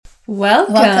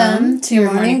Welcome to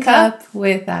your Morning Cup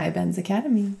with iBenz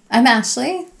Academy. I'm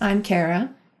Ashley. I'm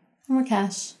Kara. I'm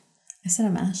Rakesh. I said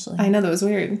I'm Ashley. I know, that was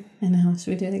weird. I know. Should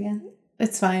we do it again?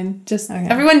 It's fine. Just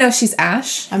Everyone knows she's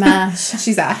Ash. I'm Ash.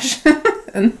 She's Ash.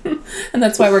 and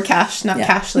that's why we're Cash, not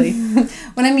Cashly.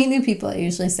 When I meet new people, I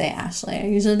usually say Ashley. I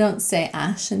usually don't say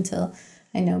Ash until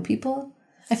I know people.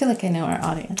 I feel like I know our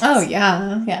audience. Oh,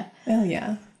 yeah. Yeah. Oh,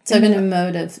 yeah. So I've been in a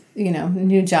mode of,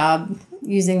 new job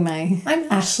using my I'm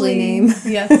Ashley name.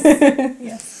 Yes.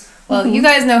 Yes. Well, you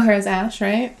guys know her as Ash,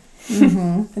 right?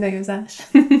 Mm-hmm. I think it was Ash.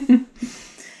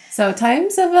 So,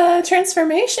 times of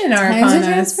transformation are upon us. Times of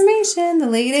transformation. The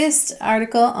latest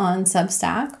article on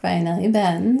Substack by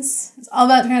iBenz. It's all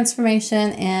about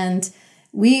transformation, and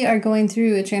we are going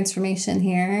through a transformation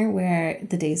here where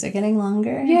the days are getting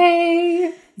longer.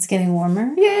 Yay! It's getting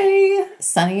warmer. Yay!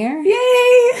 Sunnier.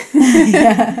 Yay!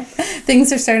 Yeah.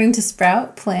 Things are starting to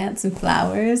sprout, plants and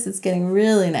flowers. It's getting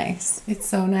really nice. It's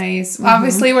so nice. Mm-hmm.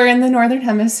 Obviously, we're in the Northern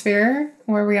Hemisphere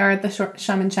where we are at the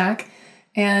Shaman Shack.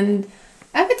 And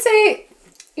I would say,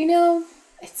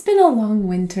 it's been a long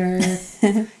winter.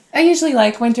 I usually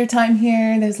like wintertime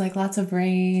here. There's lots of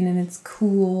rain and it's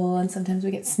cool. And sometimes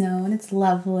we get snow and it's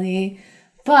lovely.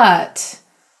 But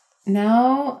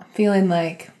now I'm feeling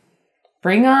like,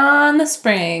 bring on the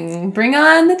spring, bring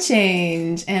on the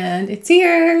change, and it's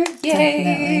here. Yay.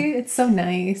 Definitely. It's so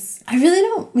nice. I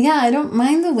don't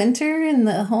mind the winter and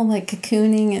the whole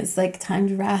cocooning. It's time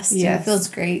to rest. Yes. It feels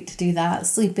great to do that.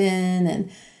 Sleep in and,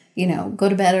 go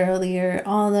to bed earlier,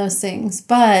 all those things.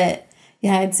 But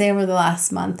yeah, I'd say over the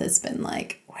last month, it's been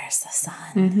where's the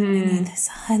sun? Mm-hmm. I need the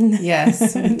sun.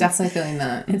 Yes, I'm definitely feeling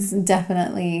that. It's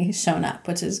definitely shown up,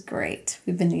 which is great.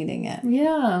 We've been needing it.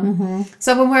 Yeah. Mm-hmm.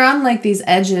 So when we're on these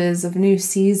edges of new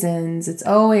seasons, it's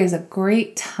always a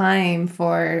great time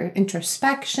for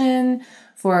introspection,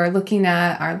 for looking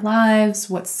at our lives,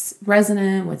 what's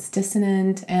resonant, what's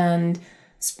dissonant, and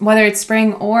whether it's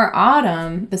spring or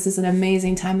autumn, this is an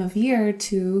amazing time of year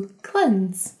to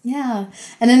cleanse. Yeah.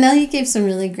 And Anel gave some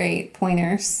really great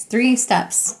pointers, 3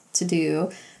 steps to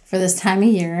do for this time of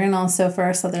year, and also for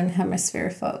our Southern Hemisphere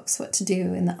folks, what to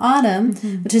do in the autumn,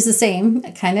 which is the same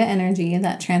kind of energy,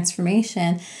 that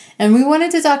transformation. And we wanted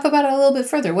to talk about it a little bit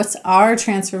further. What's our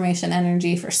transformation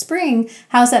energy for spring?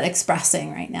 How's that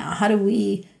expressing right now? How do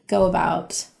we go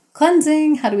about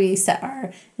cleansing? How do we set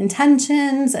our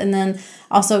intentions and then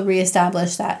also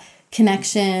reestablish that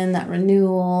connection, that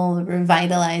renewal, the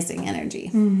revitalizing energy?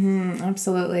 Mm-hmm,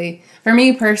 absolutely. For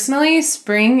me personally,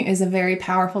 spring is a very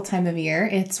powerful time of year.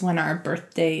 It's when our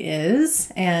birthday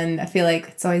is, and I feel like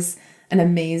it's always an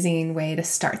amazing way to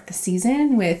start the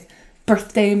season with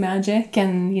birthday magic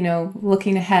and,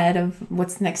 looking ahead of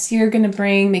what's next year going to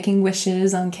bring, making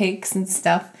wishes on cakes and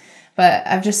stuff. But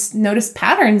I've just noticed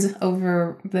patterns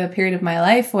over the period of my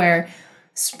life where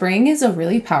spring is a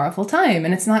really powerful time.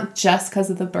 And it's not just because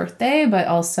of the birthday, but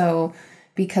also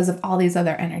because of all these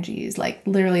other energies,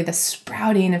 literally the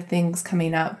sprouting of things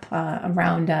coming up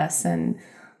around us and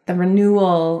the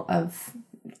renewal of,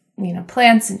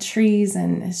 plants and trees.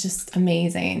 And it's just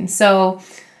amazing. So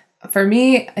for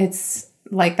me, it's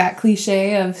that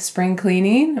cliche of spring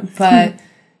cleaning, but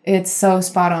it's so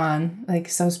spot on,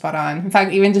 so spot on. In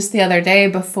fact, even just the other day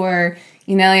before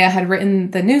Enelia had written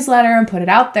the newsletter and put it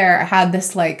out there, I had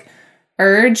this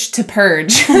urge to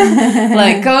purge,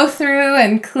 go through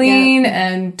and clean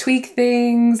and tweak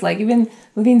things, even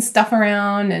moving stuff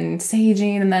around and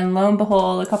saging. And then lo and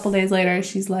behold, a couple days later,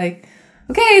 she's like,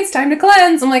 okay, it's time to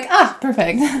cleanse. I'm like,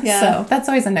 perfect. Yeah. So that's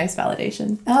always a nice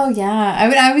validation. Oh, yeah.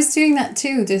 I was doing that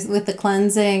too, just with the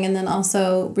cleansing and then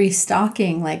also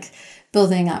restocking,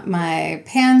 building up my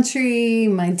pantry,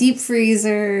 my deep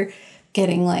freezer,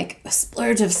 getting a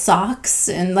splurge of socks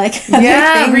and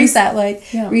things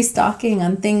that restocking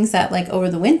on things that over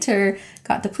the winter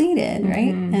got depleted,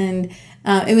 right? And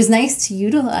it was nice to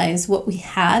utilize what we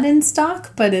had in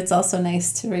stock, but it's also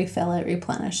nice to refill it,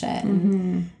 replenish it,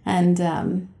 and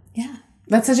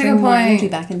that's such a bring good more point. energy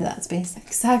back into that space.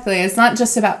 Exactly. It's not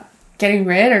just about getting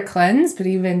rid or cleanse, but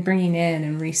even bringing in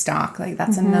and restock.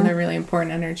 That's another really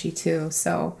important energy too.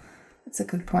 So it's a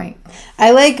good point.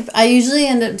 I usually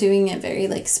end up doing it very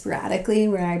sporadically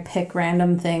where I pick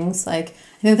random things. I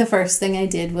think the first thing I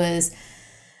did was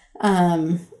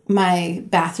my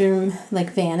bathroom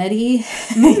vanity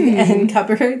and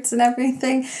cupboards and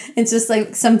everything. It's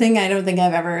just something I don't think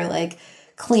I've ever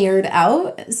cleared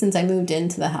out since I moved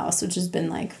into the house, which has been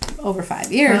like over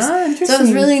 5 years. Interesting. So it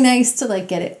was really nice to like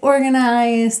get it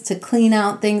organized, to clean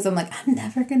out things. I'm like, I'm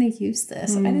never going to use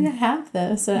this. I didn't have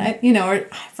this. And or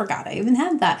I forgot I even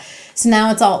had that. So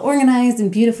now it's all organized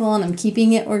and beautiful, and I'm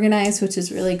keeping it organized, which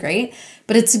is really great.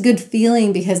 But it's a good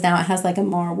feeling because now it has like a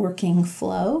more working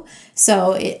flow.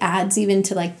 So it adds even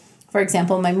to like, for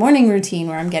example, my morning routine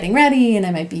where I'm getting ready and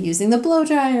I might be using the blow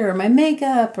dryer or my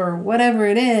makeup or whatever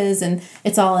it is, and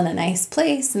it's all in a nice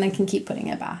place, and I can keep putting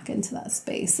it back into that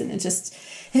space, and it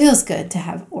feels good to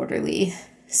have orderly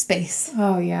space.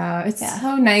 Oh yeah, it's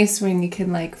so nice when you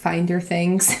can like find your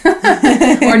things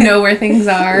or know where things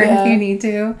are if you need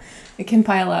to. It can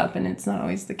pile up, and it's not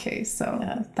always the case,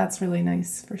 so that's really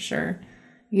nice for sure.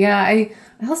 Yeah, I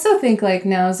also think like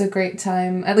now is a great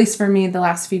time, at least for me, the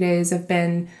last few days have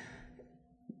been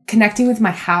connecting with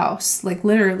my house, like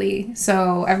literally.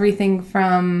 So everything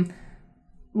from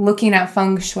looking at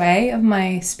feng shui of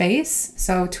my space,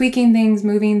 so tweaking things,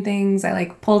 moving things. I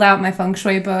like pulled out my feng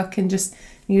shui book and just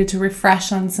needed to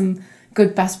refresh on some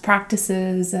good best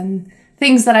practices and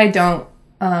things that I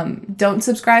don't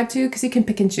subscribe to, because you can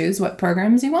pick and choose what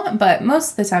programs you want. But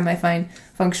most of the time I find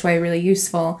feng shui really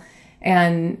useful,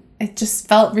 and it just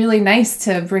felt really nice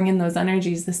to bring in those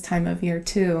energies this time of year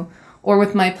too. Or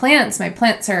with my plants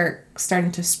are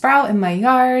starting to sprout in my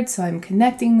yard, so I'm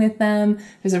connecting with them.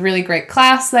 There's a really great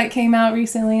class that came out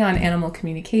recently on animal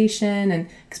communication and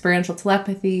experiential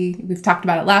telepathy. We've talked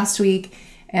about it last week,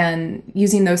 and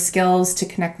using those skills to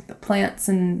connect with the plants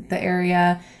in the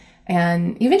area.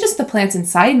 And even just the plants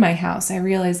inside my house, I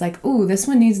realized like, ooh, this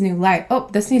one needs new light. Oh,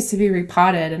 this needs to be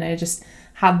repotted. And I just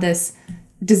had this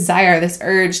desire, this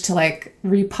urge to like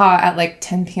repot at like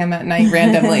 10 p.m. at night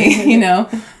randomly,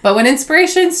 but when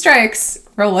inspiration strikes,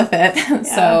 roll with it. Yeah.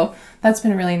 So that's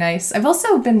been really nice. I've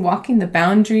also been walking the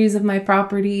boundaries of my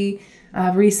property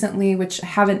recently, which I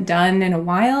haven't done in a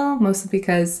while, mostly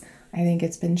because I think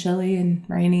it's been chilly and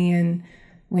rainy and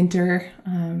winter.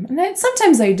 And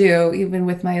sometimes I do, even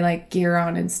with my like gear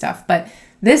on and stuff, but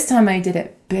this time I did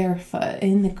it barefoot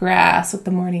in the grass with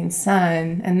the morning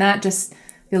sun, and that just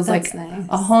feels like nice.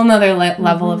 A whole nother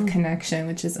level of connection,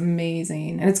 which is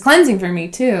amazing. And it's cleansing for me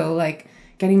too, like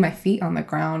getting my feet on the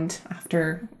ground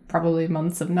after probably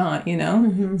months of not,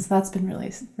 So that's been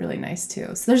really, really nice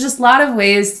too. So there's just a lot of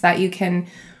ways that you can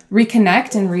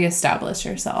reconnect and reestablish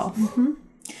yourself. Mm-hmm.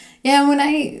 Yeah, when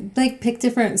I like pick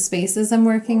different spaces I'm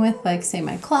working with, like say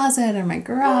my closet or my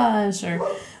garage or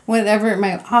whatever,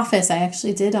 my office, I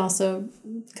actually did also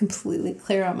completely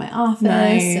clear out my office.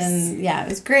 Nice. And yeah, it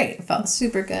was great. It felt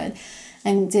super good,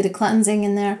 and did a cleansing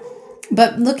in there.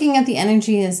 But looking at the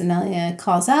energy, as Anelia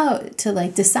calls out, to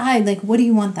like decide like, what do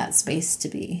you want that space to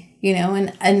be?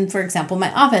 And for example,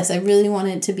 my office, I really want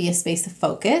it to be a space of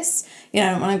focus. I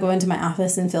don't want to go into my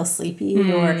office and feel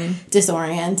sleepy or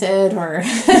disoriented or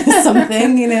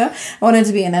something, I want it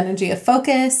to be an energy of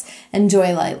focus and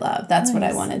joy, light, love. That's nice. What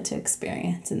I wanted to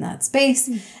experience in that space.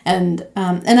 And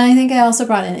I think I also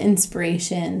brought in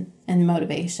inspiration and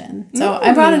motivation. So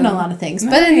I brought in a lot of things.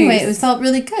 Nice. But anyway, it felt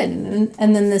really good.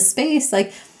 And then this space,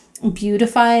 like,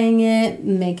 beautifying it,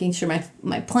 making sure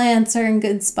my plants are in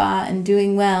good spot and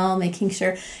doing well, making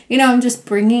sure, I'm just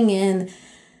bringing in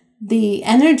the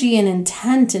energy and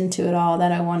intent into it all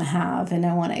that I want to have and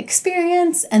I want to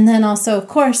experience. And then also, of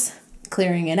course,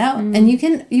 clearing it out. And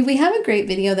we have a great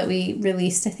video that we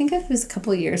released, I think it was a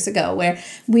couple of years ago, where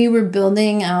we were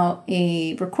building out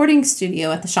a recording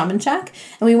studio at the Shaman Shack,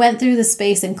 and we went through the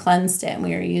space and cleansed it. And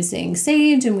we were using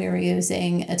sage, and we were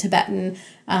using a Tibetan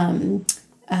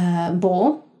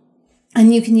bowl.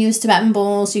 And you can use Tibetan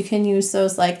bowls. You can use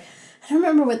those, like, I don't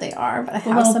remember what they are, but I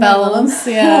have some bells, of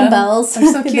them. Yeah. Little bells.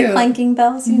 They're so cute. The clanking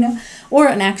bells, or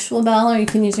an actual bell, or you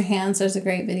can use your hands. There's a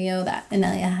great video that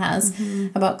Anelia has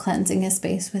about cleansing a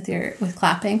space with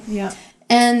clapping. Yeah.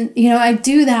 And, I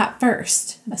do that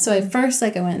first. So I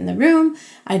went in the room,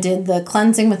 I did the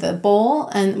cleansing with a bowl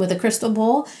and with a crystal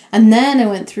bowl. And then I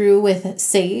went through with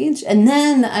sage. And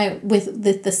then with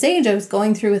the sage, I was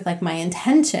going through with like my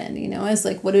intention, I was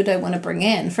like, what did I want to bring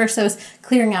in? First, I was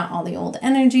clearing out all the old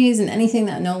energies and anything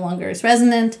that no longer is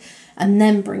resonant. And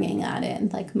then bringing that in,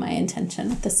 like my intention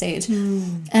with the sage.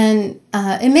 And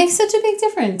it makes such a big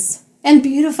difference. And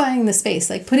beautifying the space,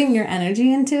 like putting your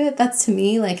energy into it, that's to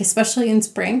me, like, especially in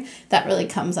spring, that really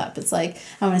comes up. It's like,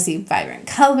 I want to see vibrant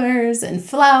colors and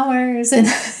flowers and,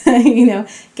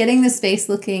 getting the space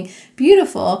looking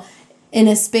beautiful in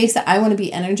a space that I want to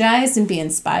be energized and be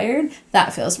inspired.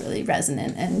 That feels really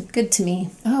resonant and good to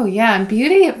me. Oh, yeah. And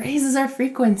beauty, it raises our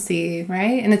frequency,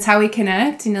 right? And it's how we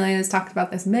connect. Leah's talked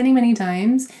about this many, many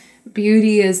times.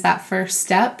 Beauty is that first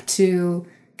step to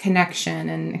connection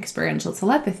and experiential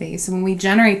telepathy. So when we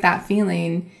generate that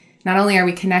feeling, not only are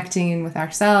we connecting with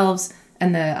ourselves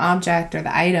and the object or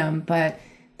the item, but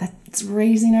that's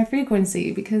raising our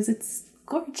frequency because it's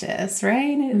gorgeous,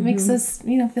 right? It makes us,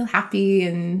 feel happy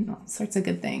and all sorts of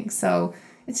good things. So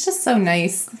it's just so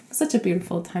nice. Such a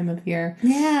beautiful time of year.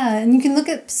 Yeah. And you can look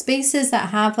at spaces that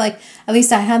have at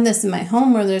least I had this in my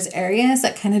home where there's areas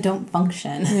that kind of don't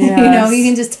function. Yes. You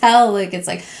can just tell it's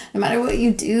no matter what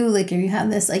you do, if you have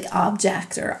this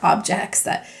object or objects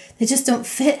that they just don't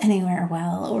fit anywhere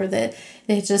well, or that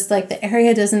it just the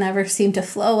area doesn't ever seem to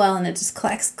flow well and it just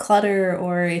collects clutter,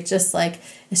 or it's just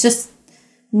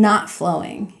not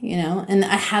flowing, And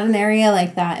I had an area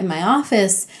like that in my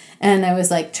office, and I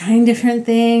was trying different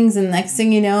things, and next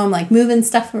thing you know, I'm moving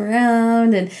stuff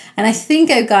around, and I think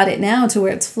I've got it now to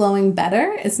where it's flowing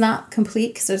better. It's not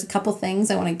complete because there's a couple things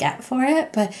I want to get for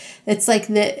it, but it's I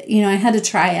had to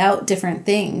try out different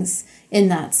things in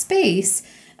that space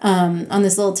on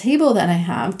this little table that I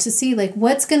have to see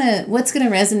what's gonna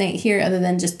resonate here other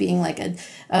than just being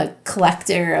a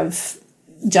collector of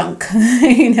junk,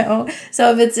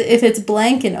 So if it's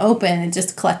blank and open, it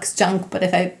just collects junk. But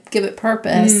if I give it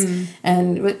purpose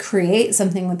and create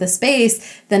something with the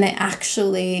space, then it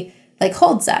actually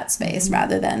holds that space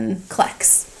rather than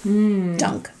collects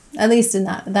junk. At least in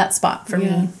that spot for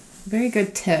me. Very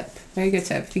good tip. Very good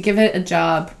tip. If you give it a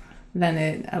job, then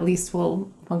it at least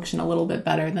will function a little bit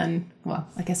better than, well,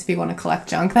 I guess if you want to collect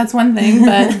junk, that's one thing,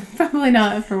 but probably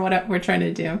not for what we're trying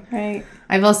to do. Right.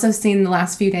 I've also seen the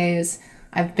last few days,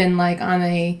 I've been on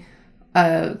a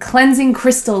cleansing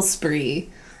crystal spree.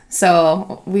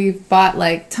 So we've bought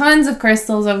tons of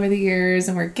crystals over the years,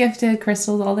 and we're gifted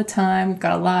crystals all the time. We've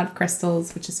got a lot of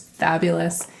crystals, which is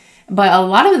fabulous. But a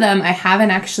lot of them I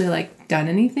haven't actually done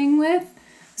anything with.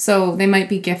 So they might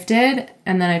be gifted,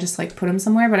 and then I just put them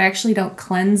somewhere, but I actually don't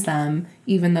cleanse them,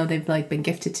 even though they've been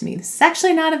gifted to me. This is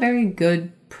actually not a very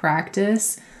good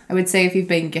practice. I would say if you've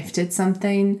been gifted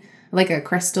something like a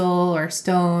crystal or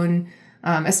stone,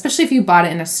 especially if you bought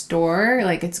it in a store,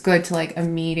 it's good to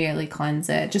immediately cleanse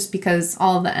it, just because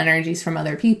all of the energies from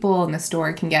other people in the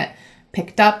store can get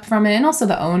picked up from it, and also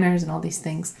the owners and all these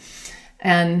things.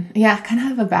 And yeah, I kind of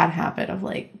have a bad habit of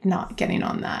not getting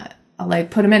on that. I'll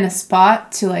put them in a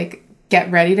spot to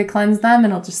get ready to cleanse them,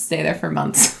 and it'll just stay there for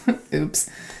months. Oops.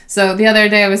 So the other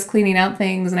day I was cleaning out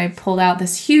things, and I pulled out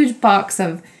this huge box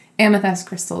of amethyst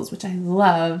crystals, which I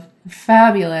love. They're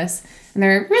fabulous. And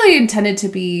they're really intended to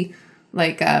be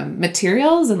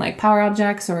materials and power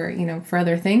objects or, for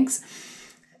other things.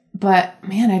 But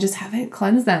man, I just haven't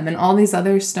cleansed them, and all these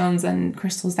other stones and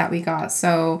crystals that we got.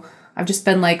 So I've just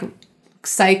been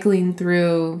cycling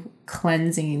through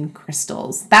cleansing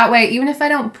crystals. That way, even if I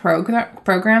don't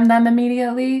program them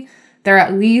immediately, they're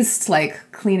at least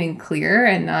clean and clear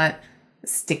and not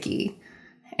sticky.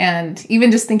 And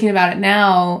even just thinking about it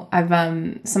now, I've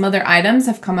some other items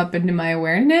have come up into my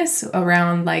awareness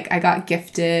around I got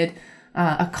gifted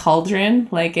a cauldron,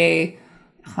 a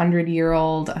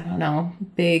 100-year-old, I don't know,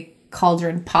 big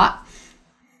cauldron pot.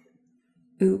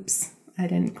 Oops, I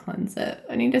didn't cleanse it.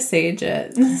 I need to sage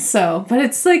it. So, but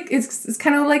it's it's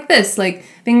kind of like this,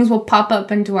 things will pop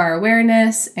up into our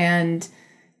awareness, and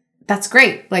that's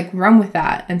great. Run with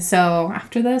that. And so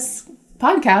after this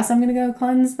podcast, I'm going to go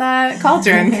cleanse that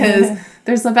cauldron because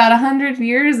there's about 100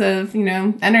 years of,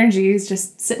 energies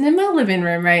just sitting in my living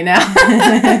room right now.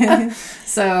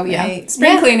 So yeah, right.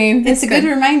 Spring cleaning. It's a good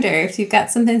reminder. If you've got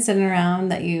something sitting around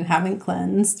that you haven't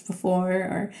cleansed before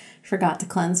or forgot to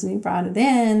cleanse when you brought it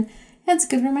in, it's a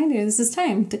good reminder. This is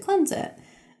time to cleanse it.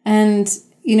 And,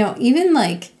 even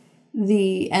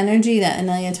the energy that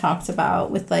Anelia talked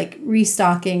about with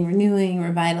restocking, renewing,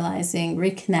 revitalizing,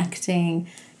 reconnecting,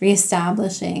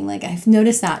 reestablishing, I've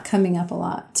noticed that coming up a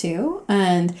lot too.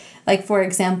 And for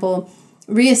example,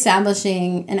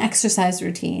 reestablishing an exercise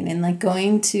routine and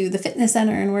going to the fitness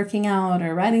center and working out,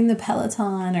 or riding the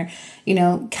Peloton, or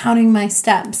counting my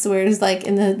steps, whereas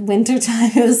in the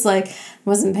wintertime it was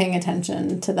wasn't paying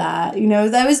attention to that.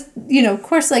 That was of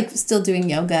course still doing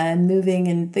yoga and moving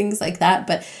and things like that,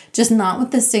 but just not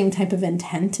with the same type of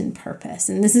intent and purpose.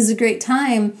 And this is a great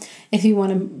time if you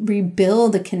want to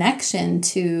rebuild a connection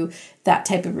to that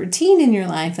type of routine in your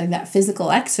life, that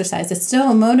physical exercise. It's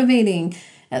so motivating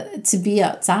to be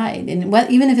outside, and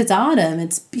even if it's autumn,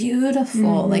 it's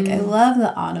beautiful. I love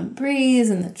the autumn breeze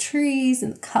and the trees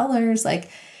and the colors.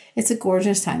 It's a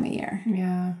gorgeous time of year.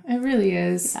 Yeah, it really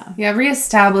is. Yeah,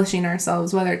 reestablishing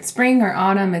ourselves, whether it's spring or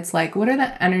autumn, it's what are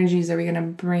the energies are we going to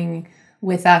bring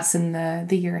with us in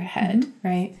the year ahead,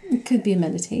 right? It could be a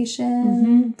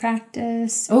meditation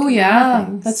practice. Oh, yeah.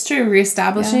 That's true.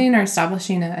 Reestablishing or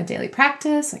establishing a daily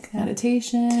practice, like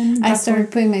meditation. I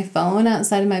started putting my phone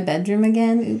outside of my bedroom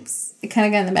again. Oops. I kind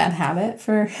of got in the bad habit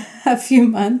for a few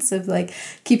months of like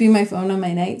keeping my phone on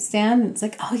my nightstand. It's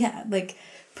like, oh, yeah, like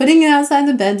putting it outside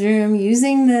the bedroom,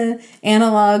 using the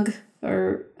analog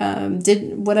or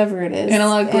whatever it is,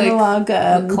 analog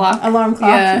clock, alarm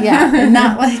clock, and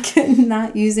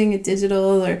not using a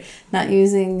digital or not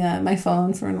using my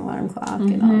phone for an alarm clock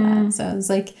and all that. So it's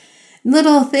like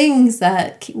little things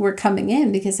that were coming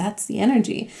in because that's the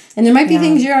energy, and there might be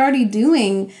things you're already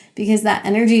doing because that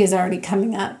energy is already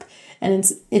coming up,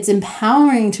 and it's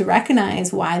empowering to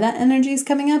recognize why that energy is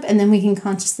coming up, and then we can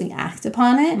consciously act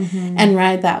upon it and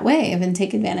ride that wave and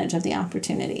take advantage of the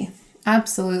opportunity.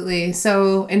 Absolutely.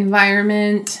 So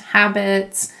environment,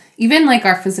 habits, even like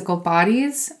our physical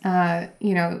bodies,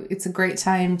 it's a great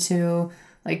time to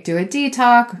like do a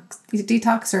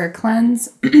detox or a cleanse.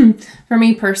 For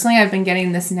me personally, I've been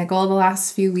getting this niggle the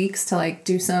last few weeks to like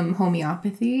do some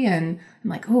homeopathy, and I'm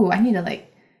like, oh, I need to like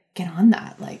get on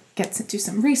that, like do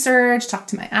some research, talk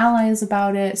to my allies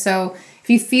about it. So if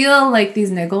you feel like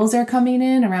these niggles are coming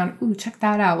in around, ooh, check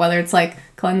that out, whether it's like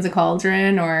cleanse a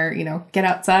cauldron or, get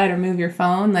outside or move your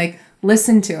phone, like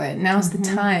listen to it. Now's the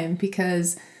time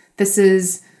because this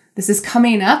is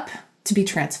coming up to be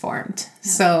transformed.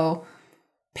 Yeah. So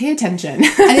pay attention.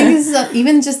 I think this is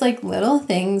even just like little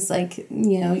things like,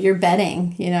 your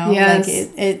bedding, yes. like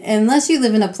it unless you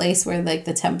live in a place where like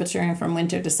the temperature from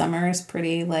winter to summer is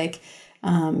pretty like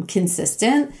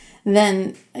consistent,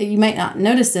 then you might not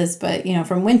notice this, but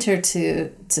from winter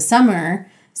to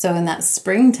summer, so in that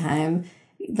springtime,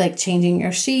 like changing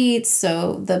your sheets,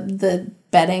 so the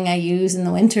bedding I use in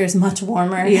the winter is much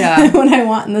warmer than when I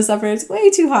want in the summer. It's way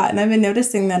too hot, and I've been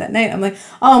noticing that at night. I'm like,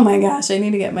 oh my gosh, I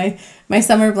need to get my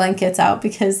summer blankets out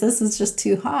because this is just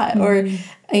too hot. Or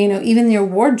even your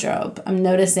wardrobe, I'm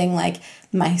noticing like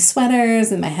my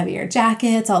sweaters and my heavier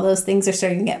jackets, all those things are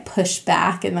starting to get pushed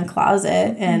back in the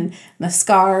closet, and my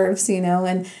scarves,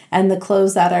 and the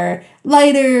clothes that are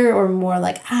lighter or more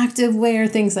like active wear,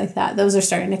 things like that, those are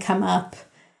starting to come up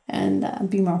and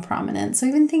be more prominent. So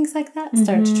even things like that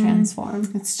start to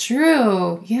transform. It's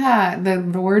true. Yeah, the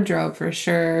wardrobe for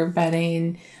sure,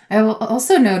 bedding. I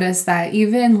also noticed that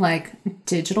even like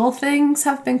digital things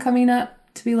have been coming up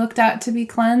to be looked at, to be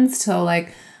cleansed. So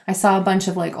like I saw a bunch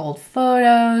of like old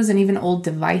photos and even old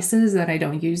devices that I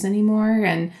don't use anymore.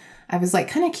 And I was like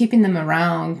kind of keeping them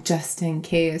around just in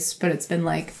case, but it's been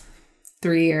like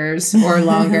 3 years or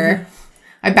longer.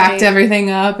 I backed everything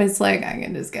up. It's like, I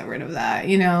can just get rid of that,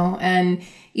 and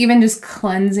even just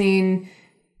cleansing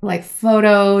like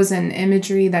photos and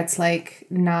imagery that's like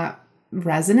not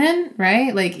resonant,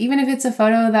 right? Like even if it's a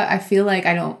photo that I feel like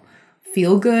I don't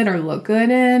feel good or look good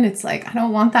in, it's like, I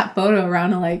don't want that photo around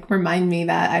to like remind me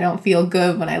that I don't feel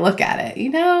good when I look at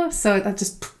it, So I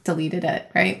just deleted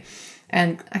it, right?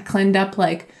 And I cleaned up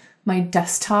like my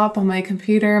desktop on my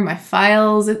computer, my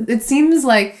files. It seems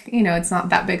like, it's not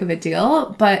that big of a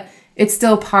deal, but it's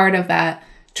still part of that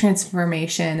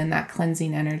transformation and that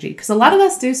cleansing energy. Because a lot of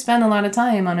us do spend a lot of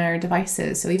time on our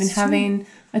devices. So even having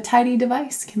a tidy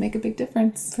device can make a big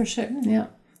difference. For sure. Yeah.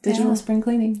 Digital spring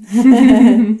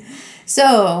cleaning.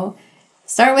 So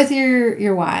start with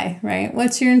your why, right?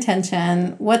 What's your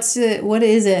intention? What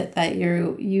is it that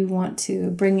you want to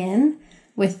bring in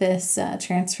with this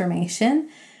transformation?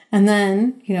 And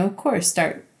then, of course,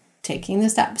 start taking the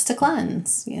steps to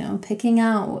cleanse, picking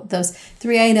out those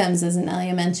 3 items, as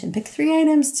Anelia mentioned. Pick 3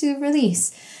 items to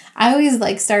release. I always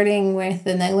like starting with,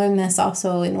 and I learned this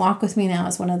also in Walk With Me Now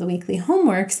as one of the weekly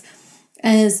homeworks,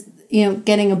 is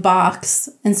getting a box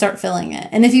and start filling it.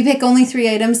 And if you pick only 3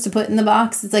 items to put in the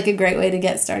box, it's like a great way to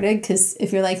get started. Because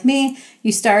if you're like me,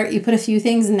 you put a few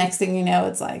things, and next thing you know,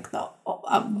 it's like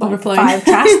overflowing 5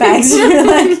 trash bags. You're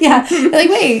like,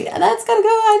 wait, that's gotta go.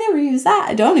 I never use that.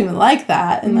 I don't even like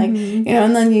that. And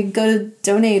and then you go to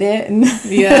donate it, and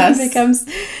it becomes,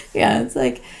 it's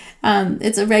like,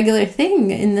 it's a regular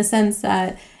thing in the sense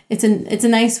that it's a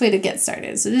nice way to get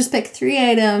started. So just pick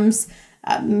 3 items.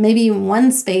 Maybe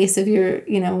one space if you're,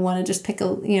 want to just pick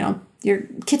your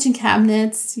kitchen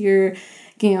cabinets, your,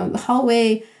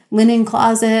 hallway linen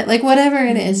closet, like whatever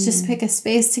it is, just pick a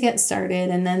space to get started,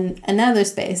 and then another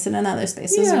space and another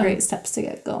space. Those are great steps to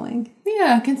get going.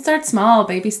 Yeah, you can start small,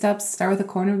 baby steps. Start with a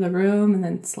corner of the room and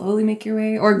then slowly make your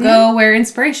way, or go where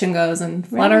inspiration goes and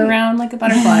flutter around like a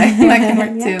butterfly. That can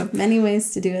work too. Many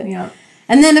ways to do it. Yeah.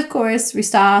 And then, of course,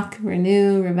 restock,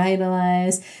 renew,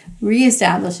 revitalize,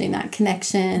 reestablishing that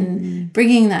connection,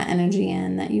 bringing that energy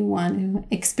in that you want to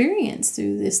experience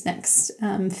through this next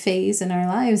phase in our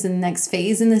lives and next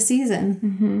phase in the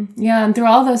season. Yeah, and through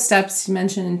all those steps, you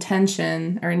mentioned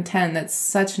intention or intent. That's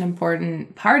such an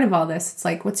important part of all this. It's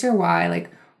like, what's your why?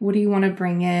 Like, what do you want to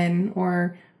bring in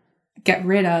or get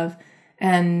rid of?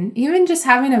 And even just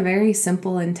having a very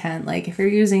simple intent, like if you're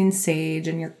using sage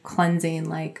and you're cleansing,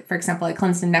 like, for example, I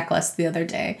cleansed a necklace the other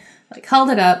day, like held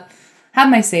it up,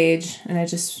 had my sage, and I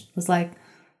just was like,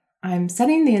 I'm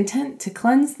setting the intent to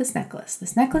cleanse this necklace.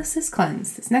 This necklace is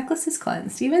cleansed. This necklace is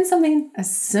cleansed. Even something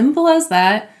as simple as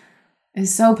that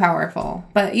is so powerful.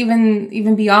 But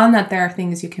even beyond that, there are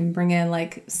things you can bring in,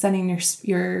 like setting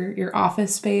your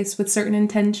office space with certain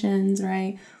intentions,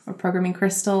 right? Or programming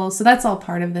crystals. So that's all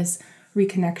part of this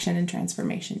reconnection and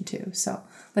transformation too. So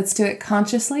let's do it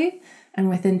consciously and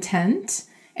with intent,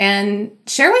 and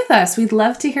share with us. We'd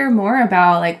love to hear more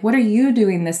about, like, what are you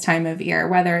doing this time of year,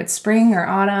 whether it's spring or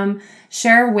autumn.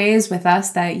 Share ways with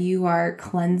us that you are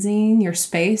cleansing your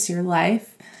space, your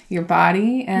life, your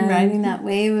body, and riding that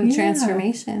wave of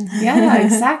transformation. Yeah,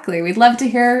 exactly. We'd love to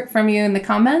hear from you in the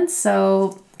comments.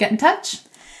 So get in touch.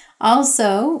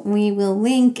 Also, we will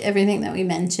link everything that we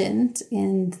mentioned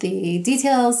in the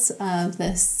details of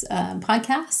this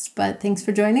podcast. But thanks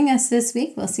for joining us this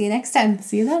week. We'll see you next time.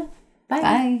 See you then. Bye.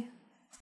 Bye.